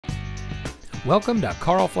Welcome to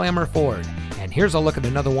Karl Flammer Ford, and here's a look at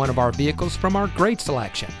another one of our vehicles from our great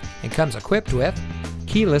selection. It comes equipped with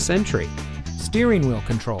keyless entry, steering wheel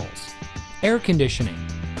controls, air conditioning,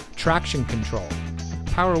 traction control,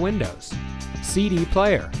 power windows, CD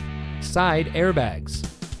player, side airbags,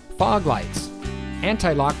 fog lights,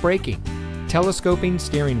 anti-lock braking, telescoping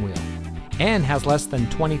steering wheel, and has less than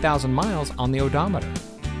 20,000 miles on the odometer.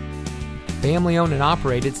 Family owned and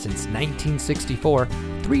operated since 1964,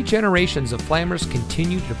 3 generations of Flammers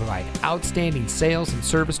continue to provide outstanding sales and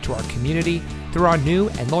service to our community through our new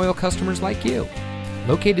and loyal customers like you.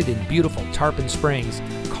 Located in beautiful Tarpon Springs,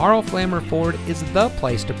 Karl Flammer Ford is the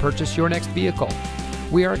place to purchase your next vehicle.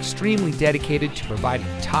 We are extremely dedicated to providing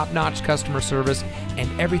top-notch customer service, and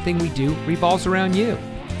everything we do revolves around you.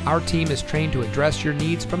 Our team is trained to address your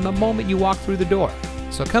needs from the moment you walk through the door.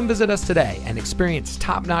 So come visit us today and experience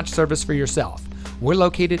top-notch service for yourself. We're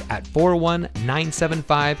located at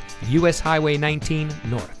 41975 US Highway 19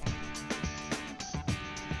 North.